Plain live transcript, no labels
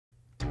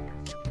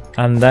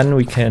and then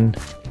we can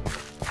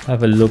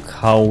have a look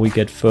how we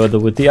get further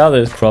with the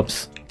other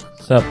crops.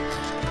 So,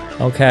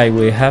 okay,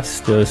 we have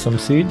still some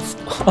seeds.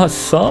 Oh,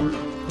 some?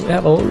 We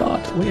have a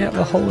lot. We have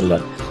a whole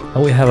lot.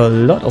 And we have a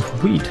lot of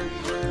wheat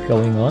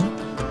going on.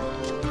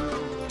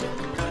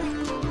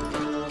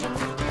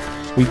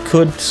 We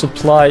could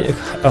supply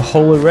a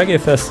whole reggae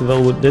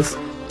festival with this.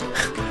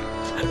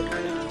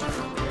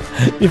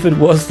 If it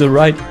was the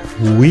right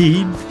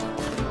weed.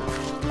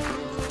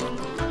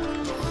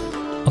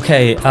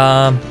 Okay,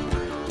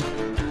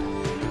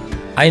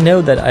 I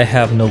know that I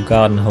have no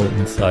garden hole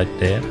inside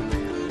there.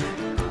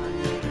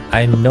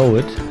 I know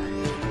it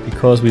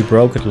because we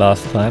broke it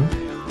last time.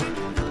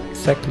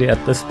 Exactly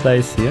at this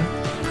place here.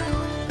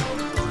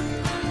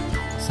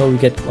 So we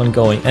get one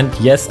going. And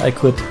yes, I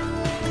could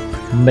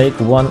make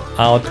one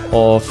out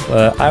of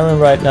iron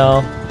right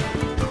now.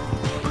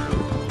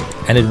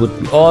 And it would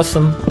be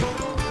awesome.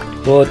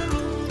 But,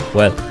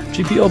 well,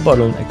 GPO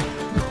bottleneck.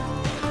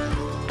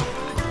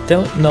 I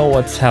don't know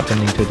what's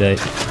happening today.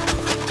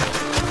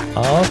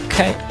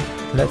 Okay,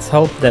 let's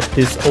hope that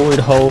this old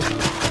hole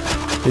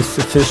is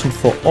sufficient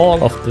for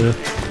all of the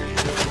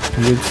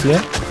fields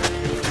here.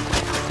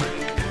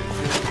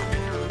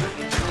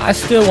 I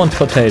still want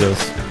potatoes.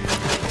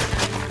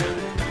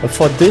 But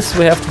for this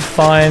we have to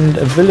find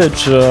a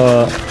village,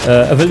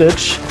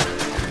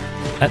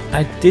 and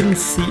I didn't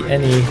see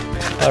any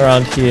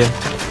around here.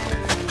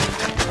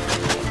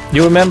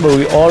 You remember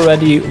we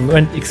already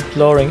went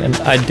exploring and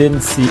I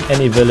didn't see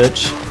any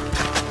village.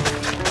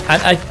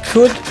 And I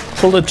could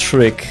pull a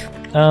trick.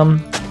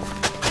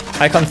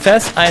 I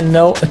confess I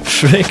know a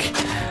trick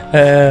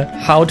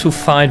how to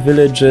find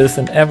villages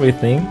and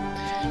everything.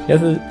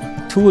 There's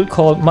a tool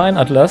called Mine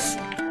Atlas,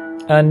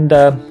 and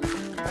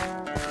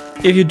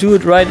if you do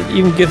it right, it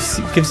even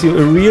gives you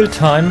a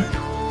real-time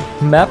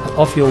map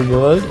of your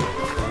world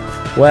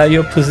where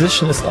your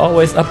position is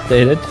always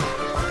updated,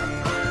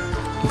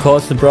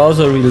 because the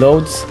browser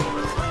reloads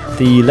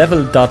the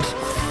level.dat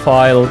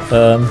file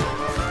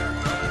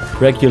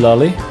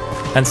regularly,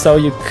 and so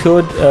you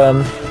could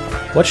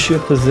watch your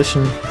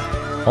position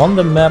on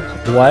the map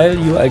while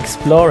you are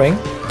exploring,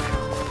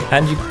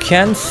 and you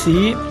can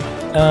see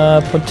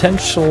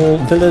potential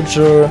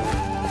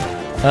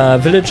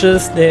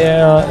villages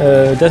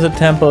there, desert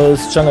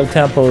temples, jungle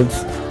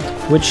temples,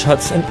 witch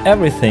huts and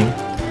everything.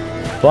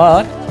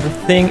 But the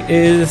thing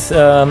is,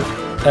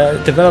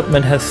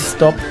 development has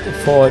stopped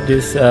for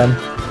this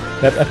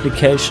web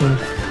application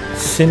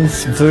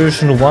since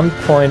version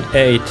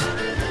 1.8,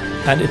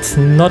 and it's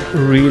not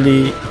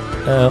really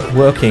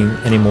working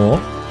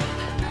anymore.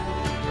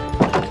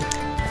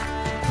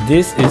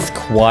 This is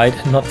quite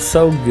not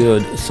so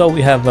good. So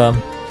we have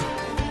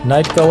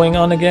night going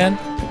on again.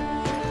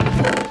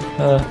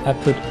 I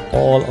put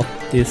all of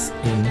this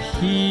in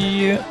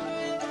here,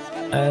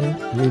 and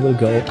we will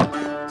go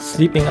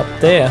sleeping up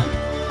there.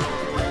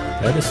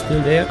 That is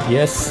still there.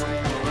 Yes.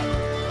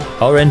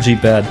 Orangey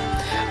bed.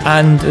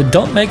 And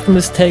don't make the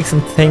mistakes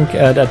and think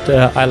that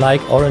I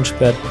like orange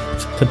bed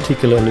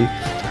particularly,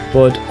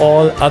 but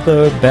all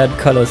other bed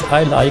colors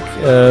I like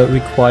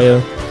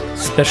require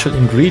special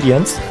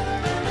ingredients.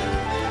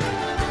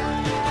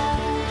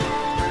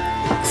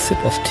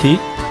 Sip of tea,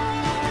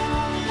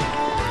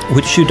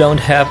 which you don't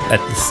have at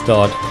the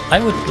start. I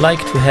would like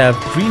to have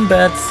green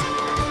beds,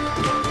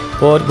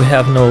 but we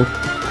have no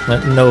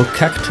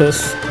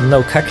cactus,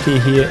 no cacti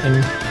here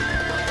in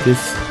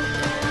this.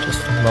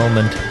 Just a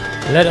moment.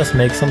 Let us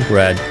make some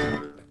bread.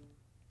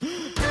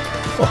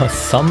 For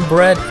some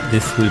bread,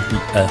 this will be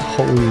a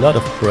whole lot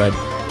of bread.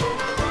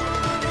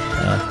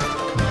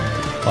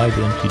 Why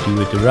don't you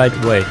do it the right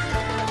way?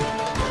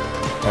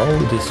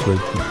 Oh, this will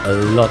be a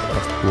lot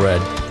of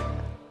bread.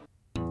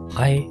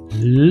 I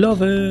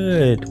love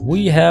it!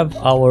 We have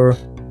our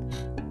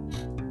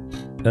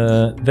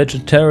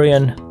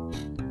vegetarian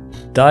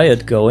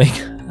diet going.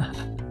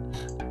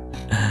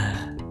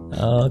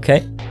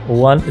 Okay,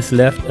 one is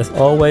left as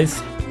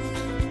always.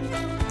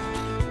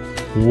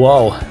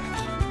 Wow!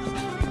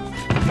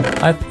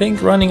 I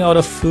think running out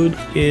of food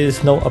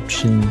is no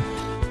option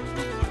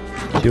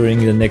during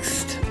the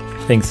next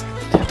things.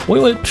 We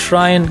will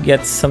try and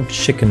get some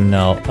chicken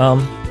now.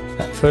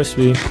 First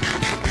we...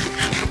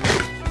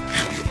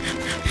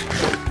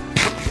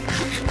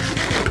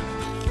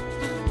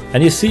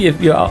 And you see, if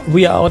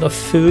we are out of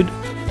food,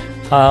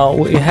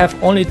 we have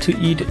only to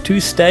eat 2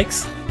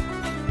 steaks.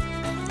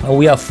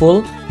 We are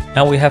full,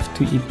 and we have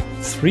to eat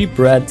 3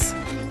 breads,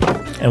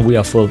 and we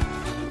are full.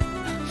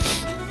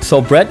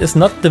 So bread is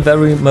not the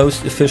very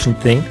most efficient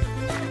thing.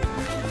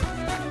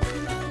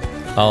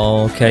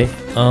 Okay,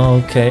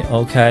 okay,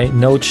 okay.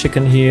 No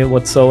chicken here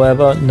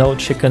whatsoever. No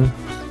chicken.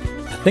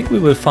 I think we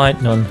will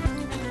find none.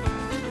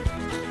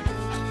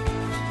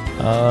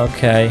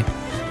 Okay.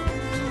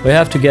 We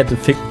have to get the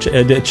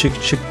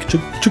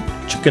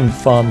chicken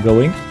farm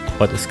going.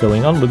 What is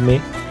going on with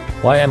me?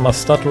 Why am I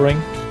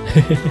stuttering?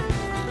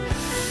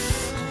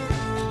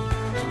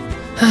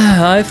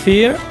 I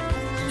fear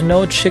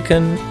no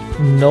chicken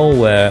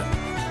nowhere.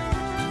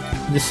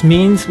 This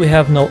means we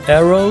have no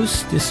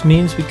arrows. This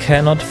means we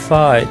cannot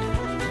fight.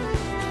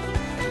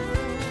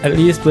 At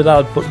least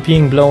without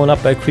being blown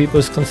up by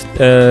creepers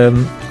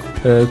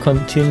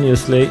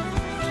continuously.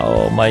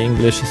 Oh, my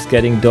English is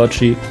getting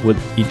dodgy with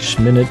each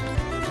minute.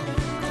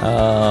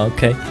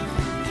 Okay.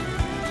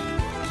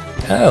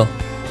 Oh,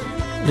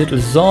 little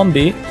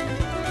zombie.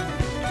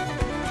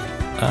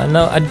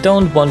 No, I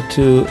don't want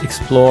to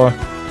explore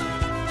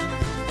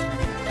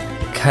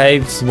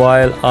caves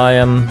while I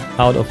am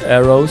out of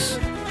arrows.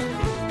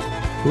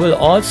 We'll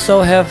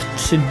also have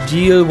to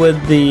deal with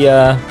the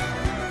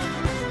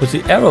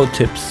arrow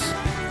tips.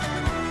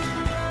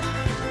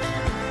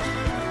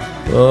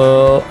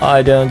 Oh,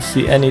 I don't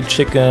see any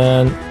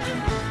chicken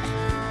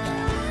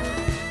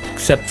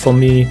except for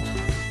me.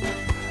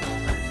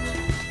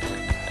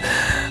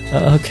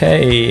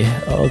 Okay,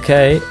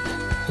 okay.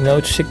 No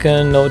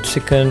chicken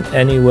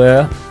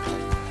anywhere.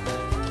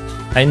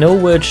 I know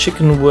where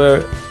chicken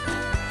were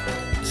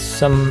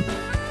some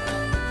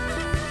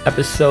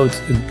episodes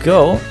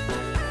ago,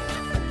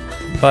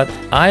 but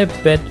I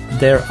bet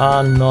there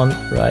are none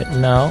right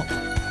now.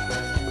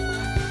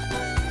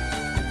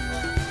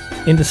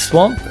 In the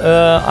swamp,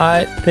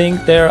 I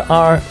think there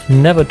are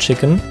never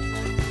chicken.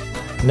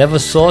 Never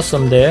saw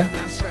some there.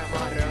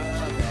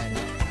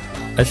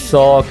 I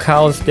saw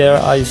cows there,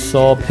 I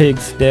saw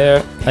pigs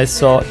there, I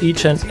saw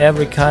each and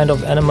every kind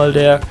of animal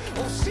there.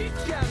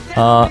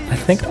 I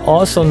think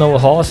also no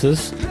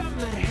horses.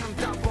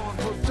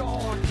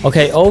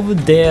 Okay, over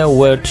there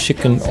were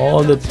chicken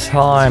all the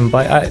time,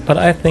 but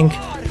I think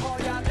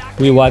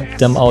we wiped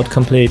them out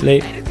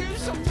completely.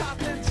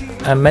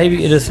 And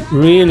maybe it is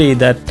really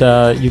that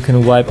you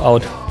can wipe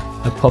out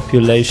a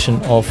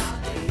population of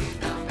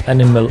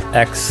animal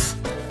X.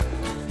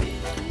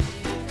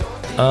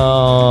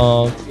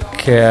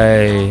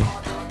 Okay.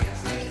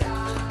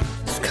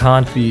 This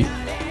can't be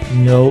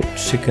no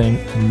chicken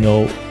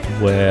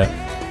nowhere.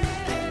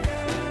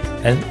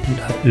 And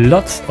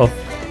lots of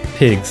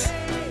pigs.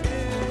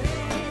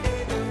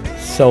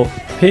 So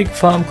pig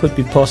farm could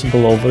be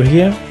possible over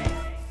here.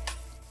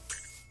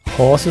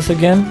 Horses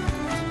again.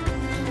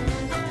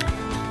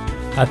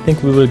 I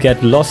think we will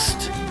get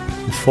lost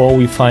before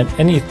we find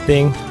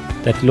anything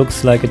that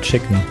looks like a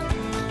chicken.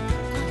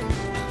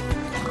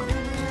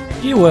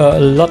 Here were a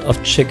lot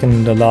of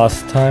chicken the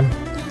last time.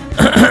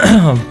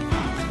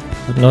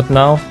 But not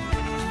now.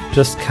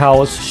 Just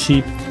cows,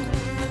 sheep,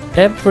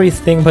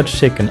 everything but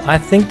chicken. I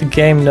think the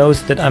game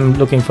knows that I'm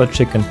looking for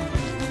chicken.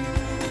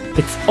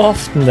 It's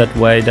often that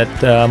way, that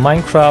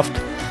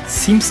Minecraft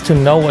seems to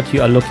know what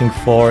you are looking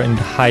for and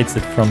hides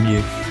it from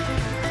you.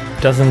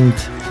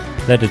 Doesn't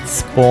let it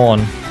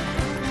spawn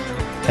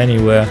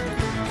anywhere.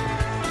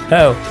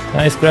 Oh,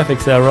 nice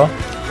graphics error.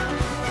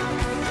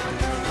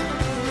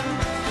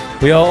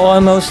 We are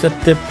almost at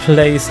the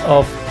place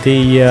of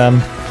the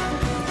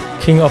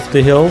King of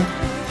the Hill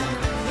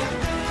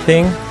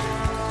thing.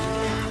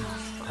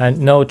 And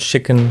no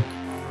chicken.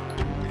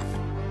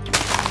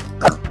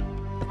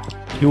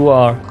 You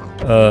are...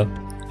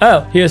 oh,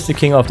 here's the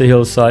King of the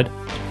Hillside.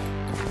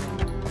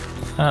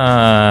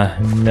 Ah,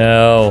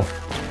 no.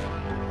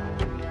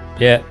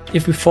 Yeah,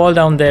 if we fall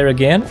down there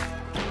again...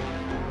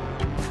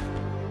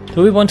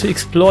 Do we want to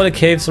explore the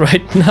caves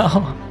right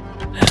now?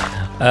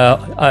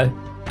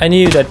 I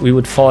knew that we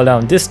would fall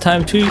down this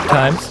time 2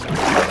 times.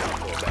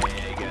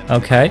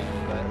 Okay.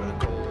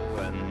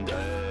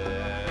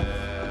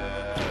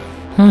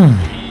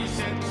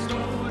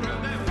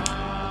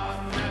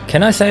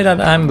 Can I say that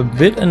I'm a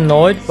bit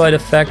annoyed by the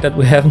fact that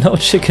we have no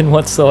chicken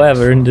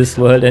whatsoever in this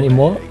world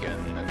anymore?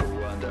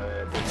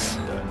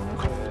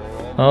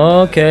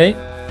 Okay.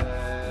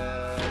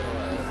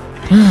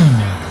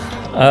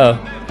 Oh,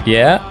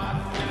 yeah.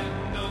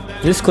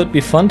 This could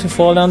be fun to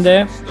fall down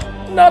there.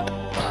 Not.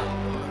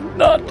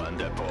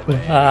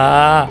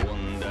 Ah.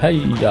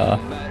 Hey-ya.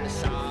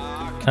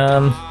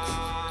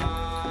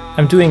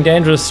 I'm doing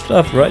dangerous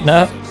stuff right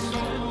now.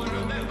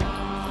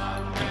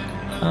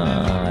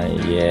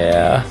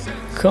 Yeah.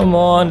 Come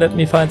on, let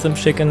me find some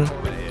chicken.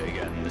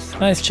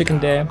 Nice chicken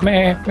there.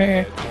 Meh,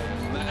 meh.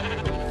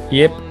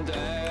 Yep.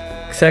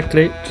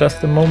 Exactly.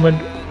 Just a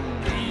moment.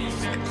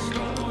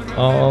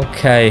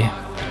 Okay.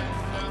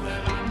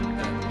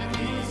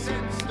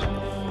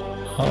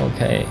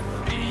 Okay.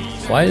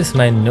 Why is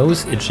my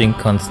nose itching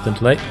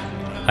constantly?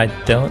 I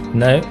don't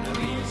know.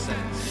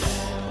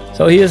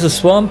 So here's a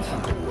swamp.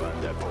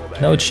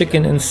 No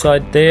chicken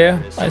inside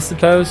there, I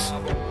suppose.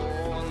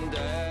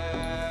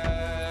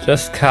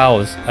 Just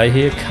cows. I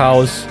hear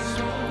cows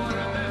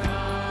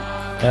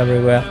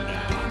everywhere.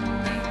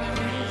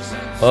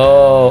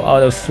 Oh,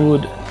 out of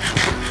food.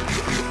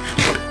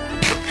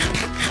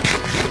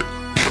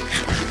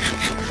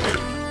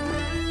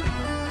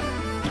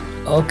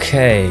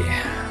 Okay.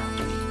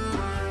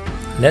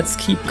 Let's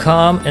keep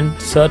calm and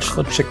search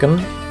for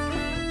chicken.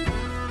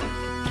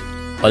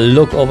 Oh,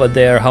 look over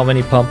there, how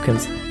many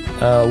pumpkins.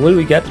 Will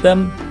we get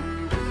them?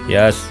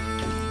 Yes.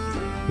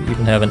 We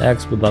even have an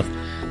axe with us.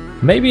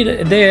 Maybe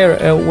there,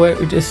 where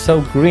it is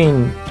so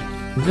green.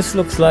 This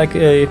looks like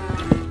a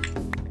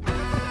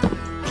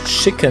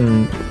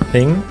chicken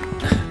thing.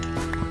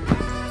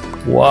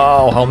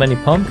 Wow, how many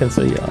pumpkins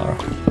there are.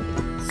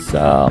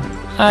 So,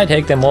 I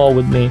take them all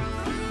with me.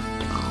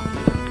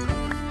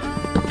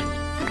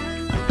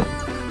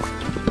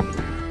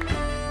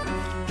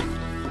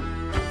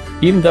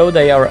 Even though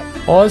they are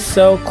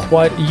also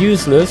quite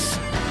useless.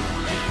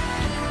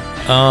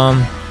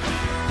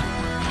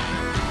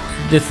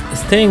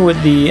 This thing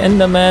with the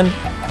Enderman.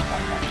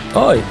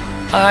 Oh,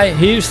 I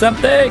hear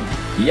something.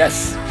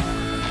 Yes.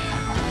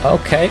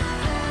 Okay.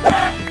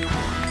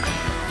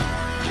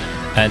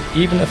 And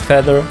even a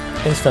feather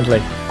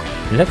instantly.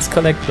 Let's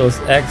collect those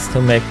eggs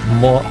to make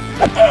more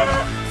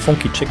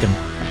funky chicken.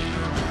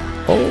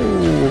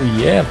 Oh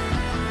yeah.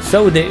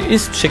 So there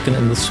is chicken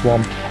in the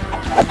swamp.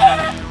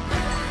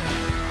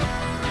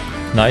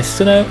 Nice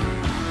to know.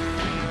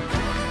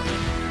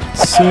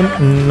 Soon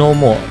no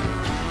more.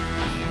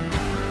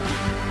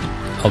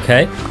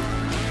 Okay.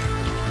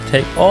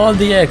 Take all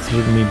the eggs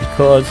with me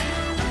because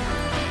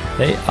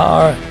they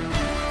are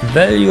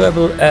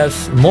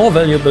more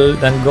valuable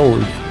than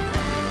gold.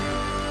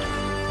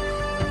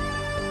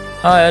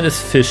 Ah, that is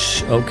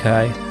fish.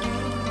 Okay.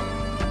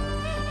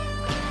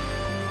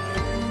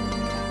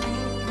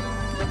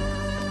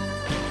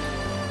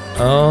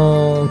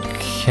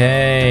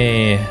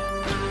 Okay.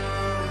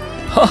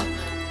 Ha!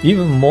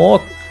 Even more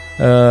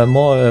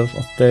of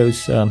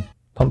those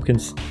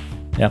pumpkins.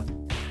 Yeah.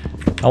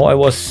 Now I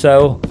was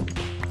so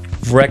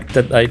wrecked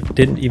that I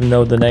didn't even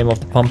know the name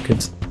of the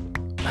pumpkins.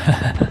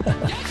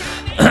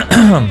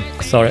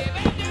 Sorry.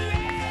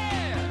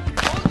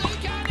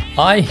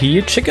 I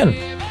hear chicken.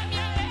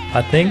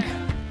 I think.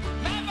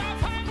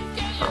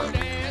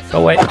 Go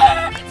away.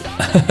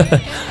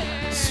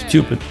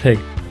 Stupid pig.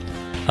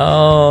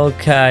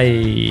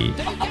 Okay.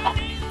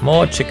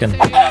 More chicken.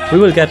 We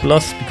will get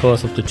lost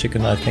because of the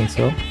chicken, I think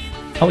so.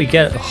 Oh, we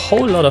get a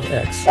whole lot of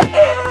eggs.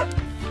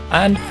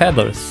 And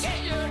feathers.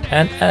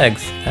 And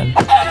eggs. And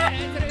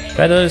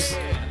feathers.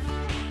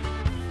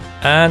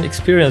 And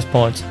experience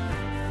points.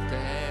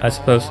 I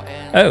suppose.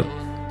 Oh.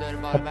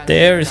 Up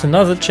there is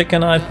another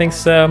chicken, I think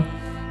so.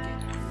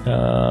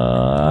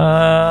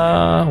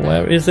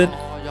 Where is it?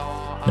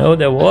 No,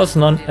 there was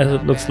none, as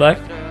it looks like.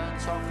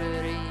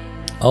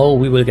 Oh,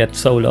 we will get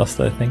so lost,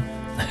 I think.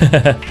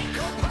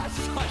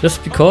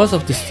 Just because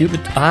of the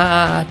stupid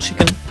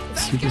chicken,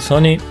 stupid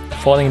Sonny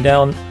falling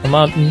down a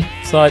mountain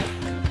side.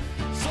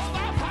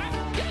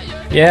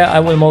 Yeah, I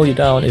will mow you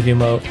down if you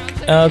mow.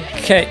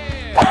 Okay.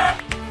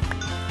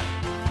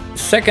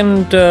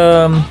 Second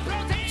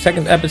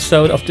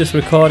episode of this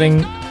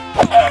recording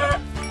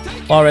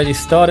already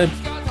started.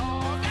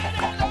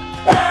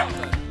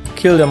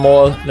 Kill them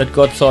all, let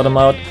God sort them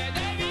out.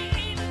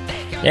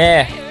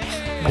 Yeah,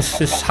 this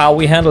is how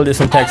we handle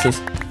this in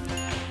Texas.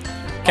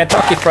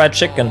 Kentucky Fried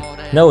Chicken.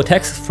 No,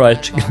 Texas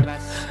Fried Chicken.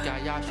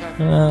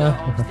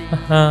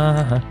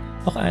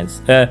 Noch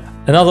eins.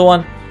 Another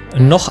one.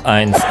 Noch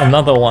eins.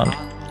 Another one.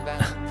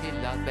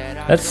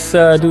 Let's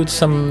do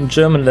some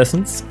German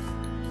lessons.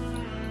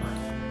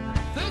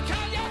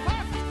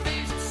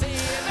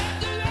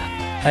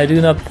 I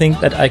do not think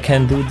that I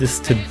can do this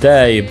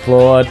today,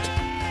 but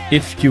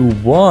if you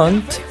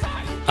want,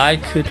 I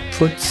could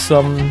put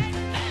some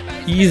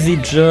easy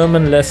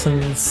German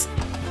lessons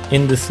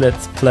in this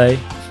Let's Play.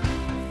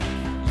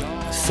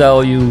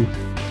 So you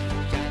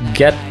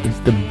get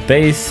the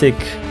basic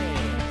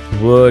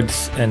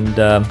words and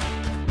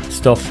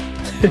stuff.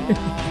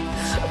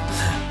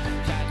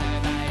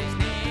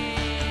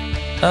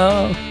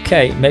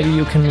 Okay, maybe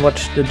you can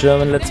watch the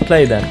German Let's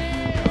Play then.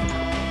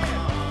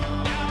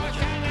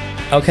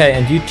 Okay,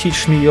 and you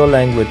teach me your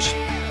language.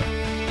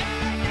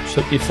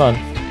 Should be fun.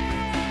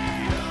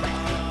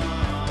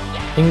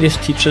 English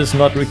teachers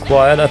not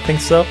required, I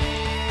think so.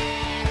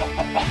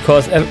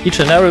 Because each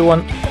and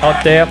everyone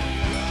out there,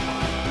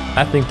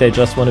 I think they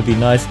just want to be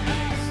nice.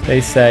 They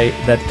say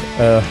that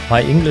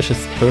my English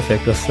is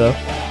perfect or so.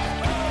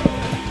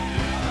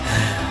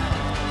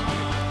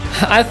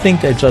 I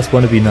think they just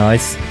want to be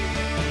nice.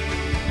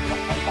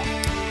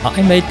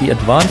 I made the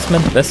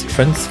advancement best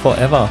friends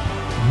forever.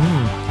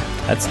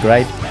 That's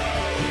great.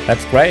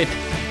 That's great.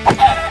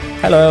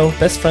 Hello,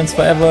 best friends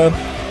forever.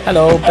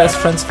 Hello, best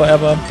friends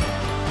forever.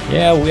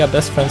 Yeah, we are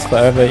best friends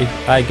forever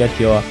if I get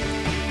your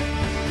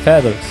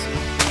feathers.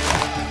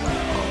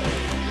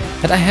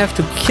 But I have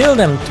to kill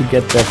them to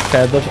get their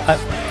feathers.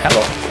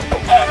 Hello.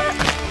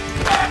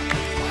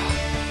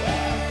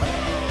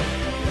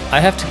 I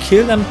have to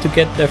kill them to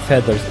get their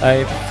feathers.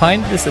 I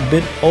find this a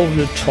bit over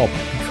the top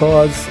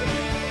because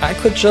I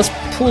could just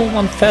pull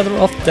one feather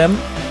off them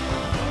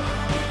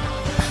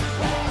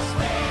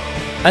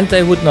and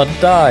they would not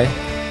die.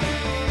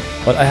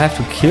 But I have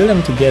to kill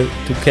them to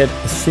get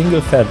a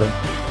single feather.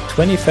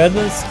 20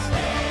 feathers?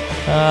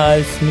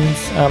 This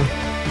means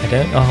I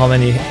don't know how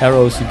many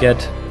arrows you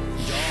get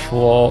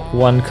for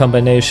one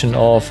combination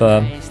of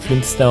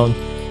flintstone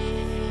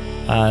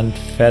and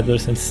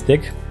feathers and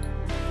stick.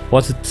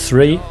 Was it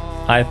 3?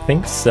 I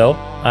think so.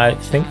 I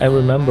think I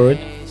remember it.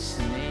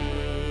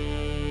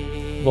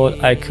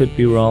 But I could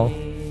be wrong.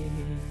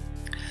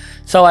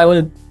 So I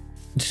will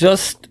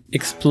just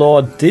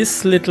explore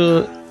this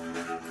little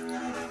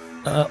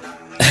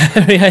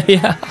area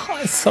here.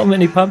 so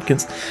many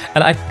pumpkins,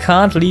 and I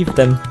can't leave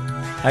them.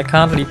 I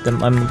can't leave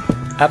them.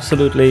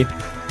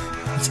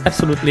 It's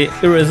absolutely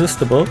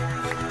irresistible.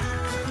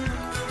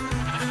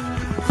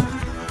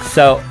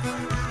 So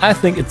I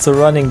think it's a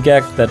running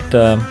gag that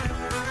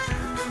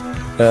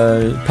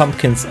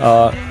pumpkins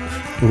are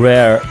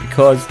rare,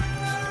 because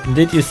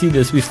did you see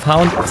this? We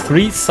found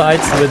 3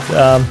 sites with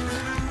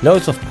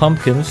loads of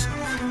pumpkins.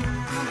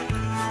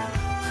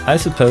 I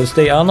suppose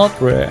they are not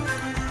rare.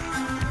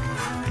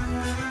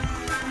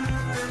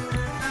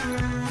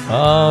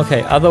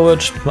 Okay,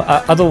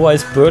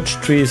 otherwise birch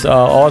trees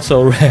are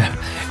also rare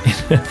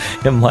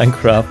in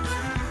Minecraft.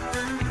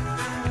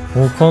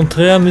 Au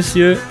contraire,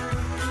 monsieur.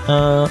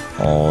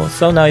 Oh,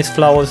 so nice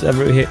flowers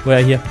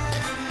everywhere here.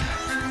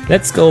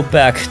 Let's go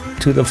back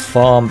to the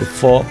farm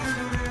before...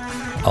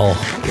 Oh,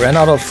 ran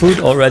out of food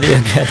already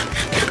again.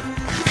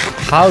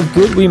 How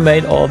good we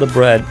made all the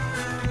bread.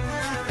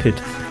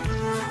 Pit.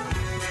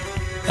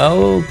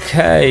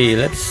 Okay,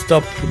 let's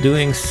stop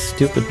doing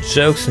stupid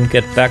jokes and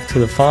get back to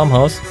the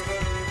farmhouse.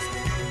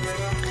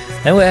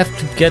 Then we have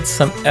to get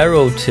some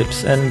arrow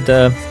tips, and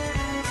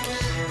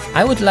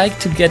I would like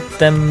to get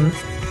them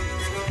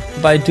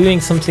by doing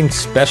something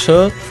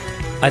special.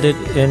 I did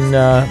in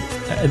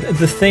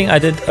the thing I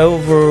did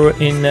over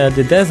in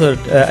the desert,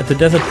 at the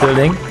desert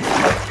building,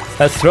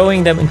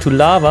 throwing them into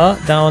lava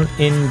down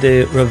in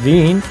the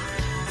ravine.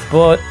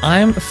 But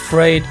I'm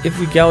afraid if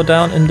we go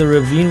down in the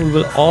ravine, we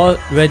will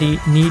already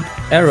need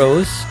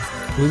arrows.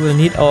 We will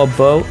need our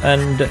bow,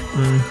 and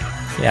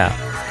yeah.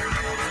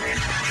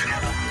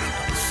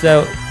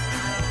 So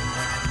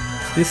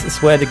this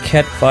is where the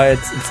cat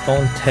bites its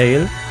own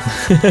tail.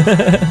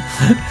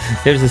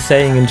 There's a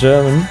saying in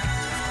German.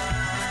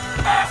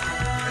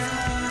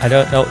 I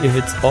don't know if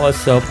it's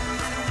also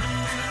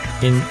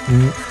in...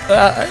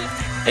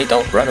 Hey,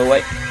 don't run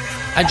away.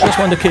 I just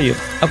want to kill you.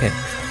 Okay.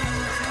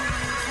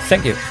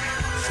 Thank you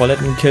for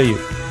letting me kill you.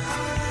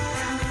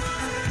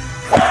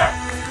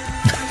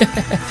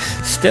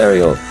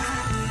 Stereo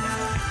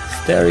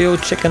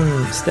chicken.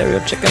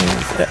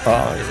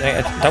 Oh,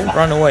 don't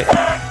run away.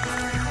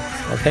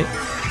 Okay.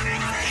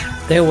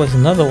 There was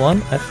another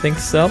one, I think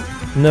so.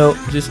 No,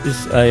 this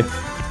is a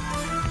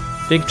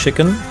big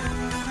chicken.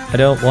 I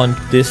don't want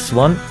this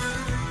one.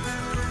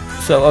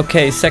 So,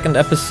 okay, second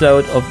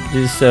episode of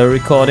this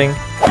recording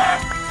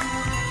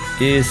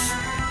is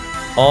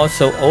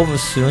also over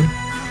soon.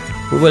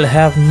 We will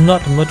have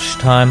not much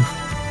time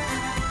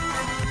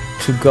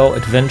to go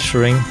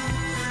adventuring,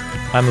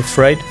 I'm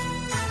afraid.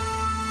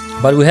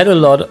 But we had a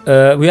lot,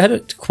 we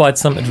had quite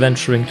some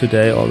adventuring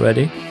today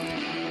already.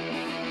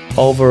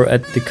 Over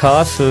at the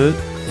castle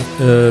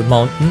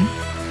mountain.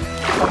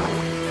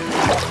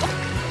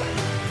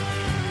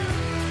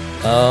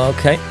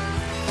 Okay.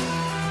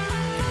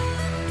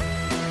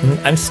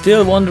 I'm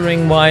still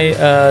wondering why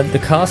the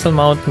castle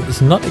mountain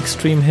is not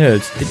extreme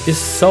hills. It is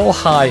so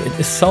high, it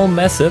is so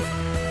massive,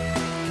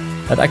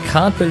 that I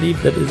can't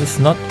believe that it is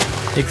not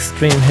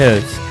extreme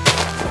hills.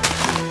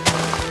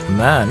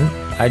 Man,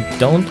 I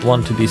don't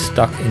want to be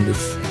stuck in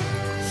this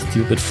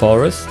stupid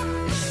forest.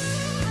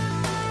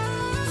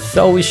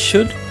 So we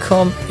should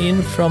come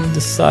in from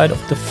the side of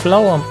the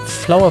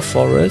flower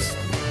forest.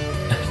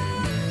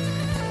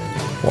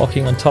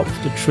 Walking on top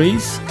of the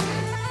trees.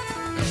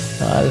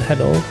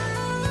 Hello.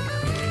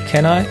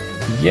 Can I?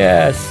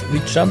 Yes, we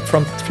jump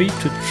from tree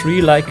to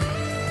tree like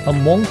a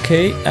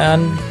monkey,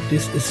 and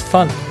this is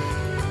fun.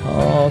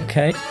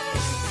 Okay.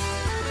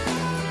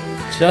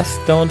 Just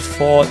don't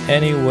fall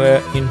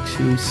anywhere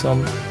into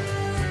some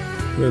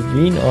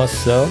ravine or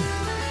so.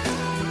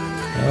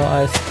 No,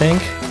 I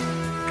think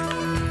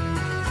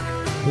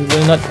we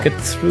will not get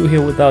through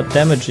here without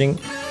damaging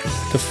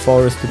the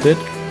forest a bit.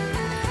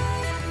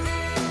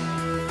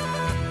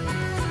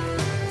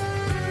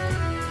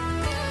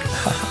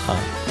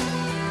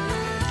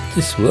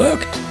 This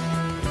worked.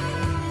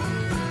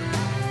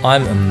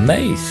 I'm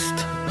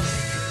amazed.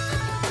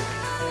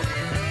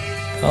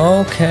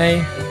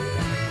 Okay.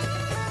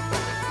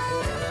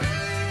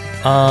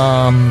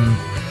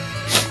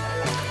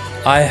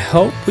 I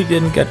hope we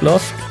didn't get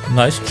lost.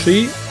 Nice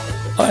tree.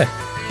 Hi.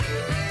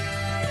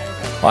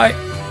 Hi.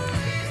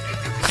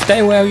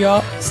 Stay where you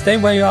are. Stay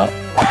where you are.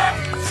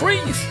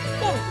 Freeze.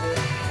 Oh.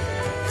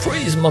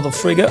 Freeze,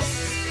 motherfrigger.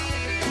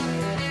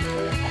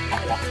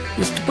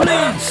 It's the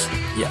police.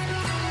 Yeah.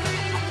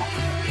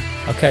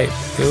 Okay,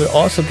 we will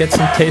also get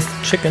some tasty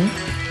chicken.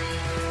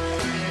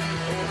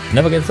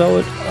 Never gets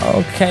old.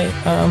 Okay,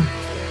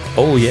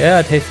 oh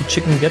yeah, tasty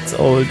chicken gets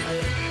old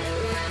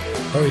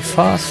very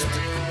fast.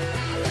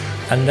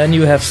 And then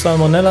you have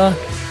salmonella,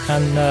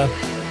 and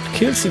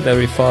kills you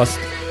very fast.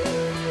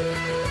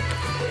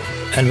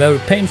 And very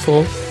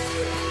painful,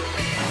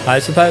 I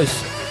suppose.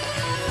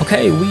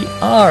 Okay, we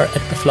are at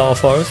the flower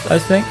forest, I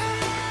think.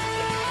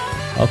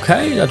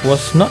 Okay, that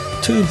was not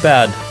too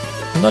bad.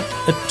 Not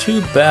a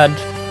too bad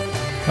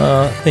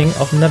thing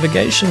of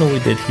navigation we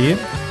did here.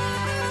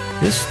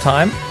 This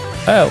time,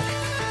 oh,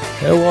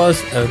 there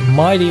was a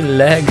mighty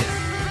leg.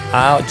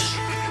 Ouch.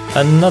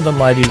 Another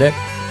mighty leg.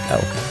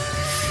 Oh,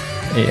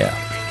 yeah.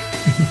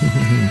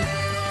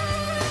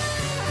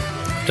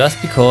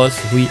 just because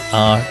we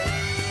are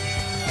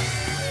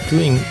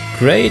doing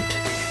great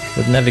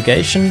with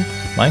navigation,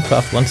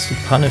 Minecraft wants to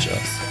punish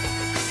us.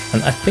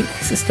 And I think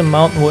this is the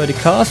mountain where the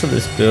castle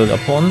is built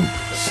upon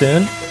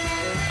soon.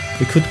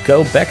 We could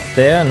go back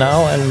there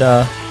now and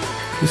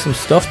do some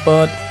stuff,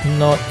 but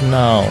not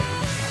now.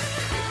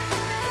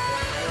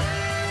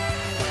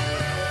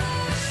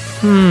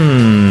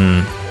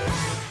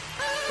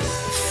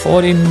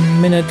 40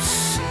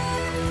 minutes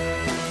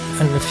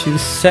and a few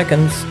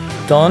seconds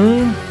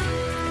done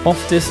of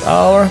this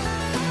hour.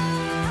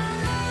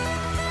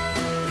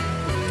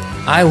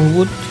 I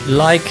would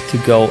like to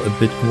go a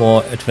bit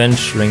more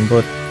adventuring,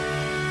 but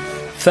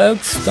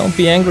folks, don't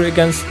be angry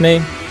against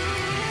me.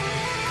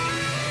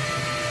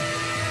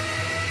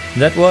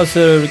 That was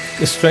a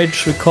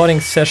straight recording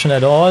session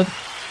at all,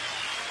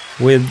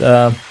 with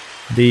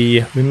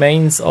the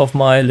remains of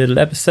my little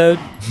episode.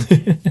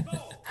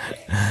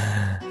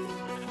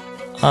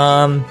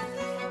 And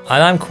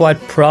I'm quite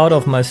proud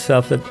of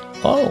myself that,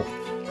 oh,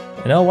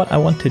 you know what I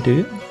want to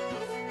do?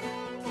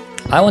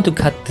 I want to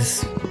cut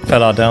this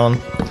fella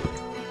down,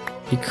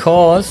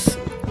 because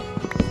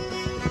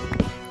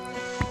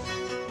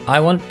I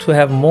want to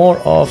have more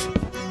of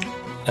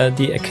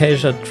the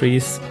acacia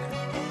trees.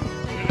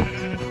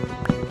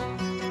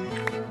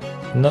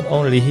 Not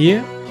only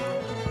here.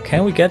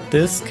 Can we get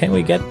this? Can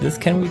we get this?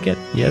 Can we get...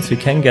 Yes, we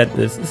can get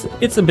this.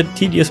 It's a bit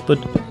tedious, but...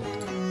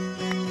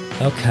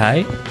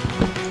 Okay.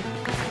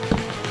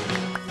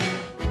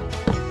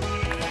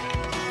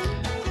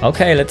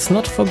 Okay, let's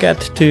not forget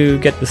to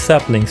get the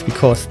saplings,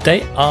 because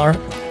they are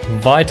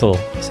vital,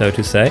 so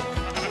to say.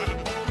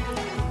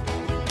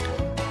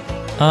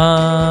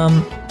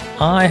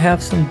 I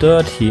have some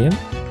dirt here.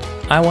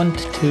 I want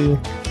to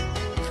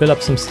fill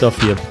up some stuff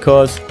here,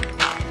 because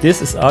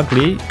this is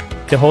ugly.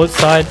 The whole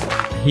side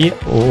here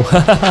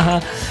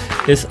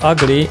is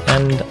ugly,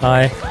 and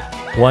I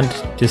want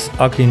this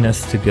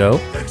ugliness to go.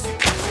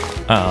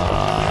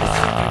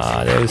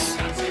 Those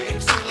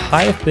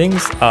high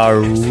things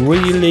are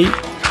really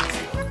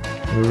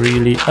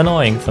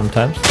annoying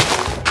sometimes.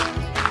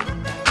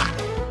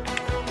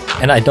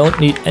 And I don't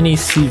need any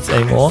seeds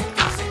anymore.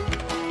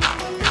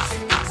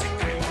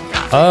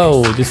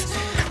 Oh, this...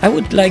 I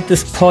would like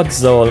this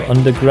podzol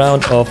on the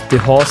ground of the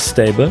horse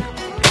stable.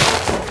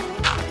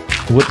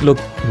 Would look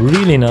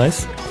really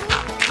nice.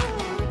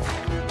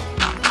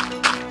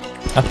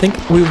 I think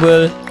we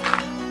will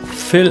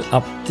fill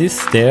up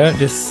this there.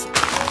 This,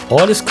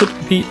 or this could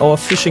be our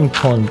fishing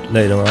pond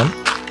later on,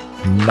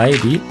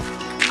 maybe.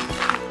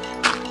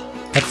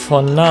 But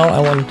for now, I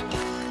want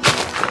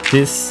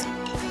this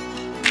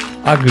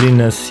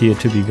ugliness here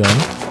to be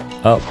gone.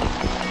 Oh,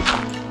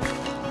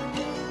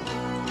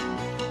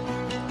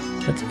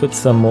 let's put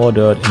some more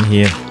dirt in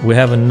here. We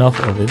have enough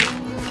of it.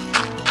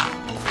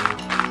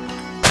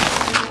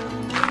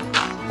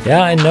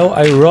 Yeah, I know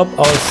I rob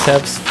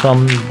ourselves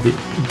from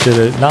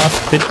the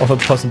last bit of a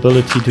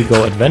possibility to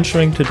go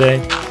adventuring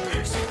today.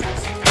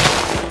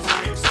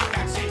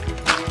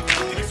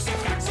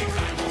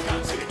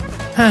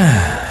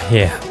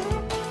 Yeah.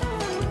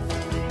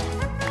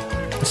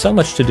 So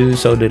much to do,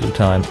 so little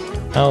time.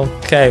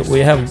 Okay,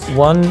 we have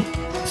one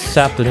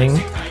sapling.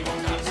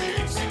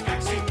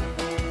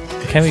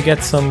 Can we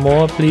get some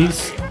more,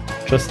 please?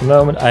 Just a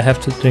moment, I have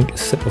to drink a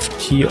sip of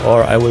tea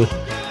or I will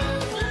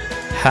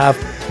have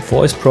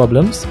voice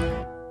problems.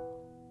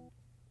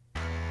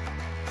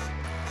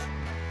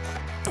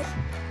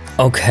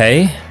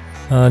 Okay,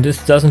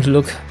 this doesn't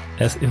look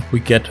as if we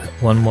get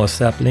one more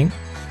sapling.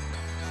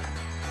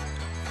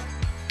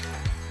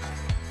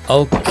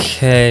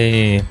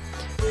 Okay,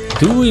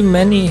 do we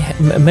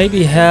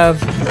maybe have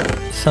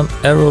some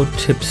arrow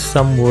tips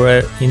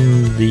somewhere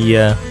in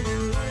the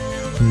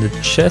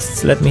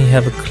chests? Let me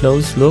have a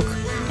close look.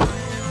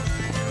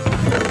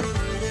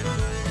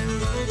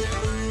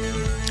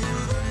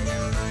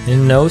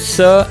 No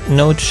sir,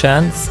 no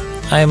chance.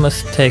 I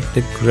must take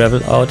the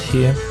gravel out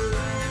here.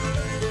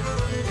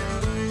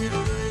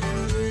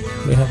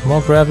 We have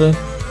more gravel.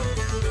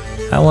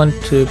 I want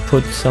to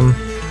put some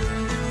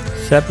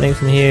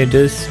saplings in here.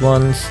 These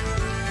ones,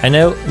 I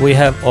know we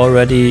have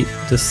already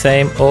the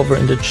same over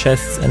in the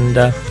chests, and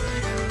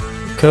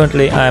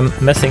currently I'm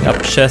messing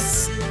up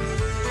chests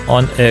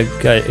on a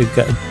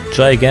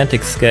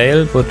gigantic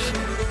scale, but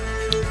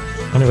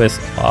anyways,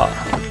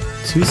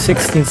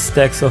 216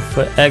 stacks of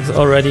eggs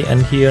already,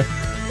 and here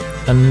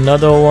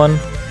another one.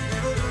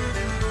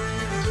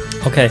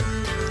 Okay,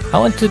 I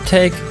want to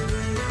take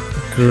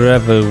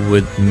gravel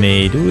with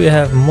me. Do we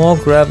have more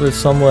gravel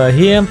somewhere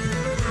here?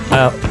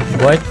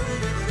 Wait,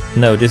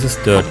 no, this is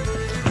dirt.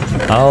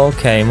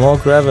 Okay, more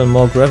gravel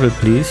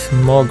please,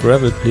 more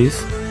gravel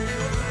please.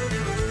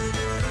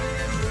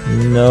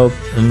 Nope,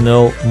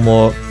 no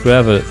more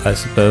gravel, I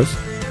suppose.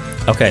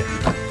 Okay,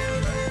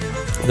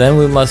 then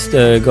we must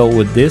go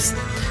with this.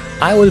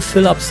 I will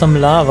fill up some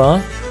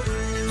lava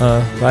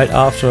right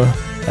after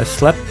I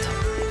slept,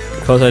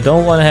 because I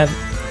don't want to have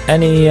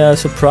any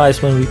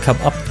surprise when we come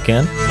up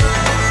again.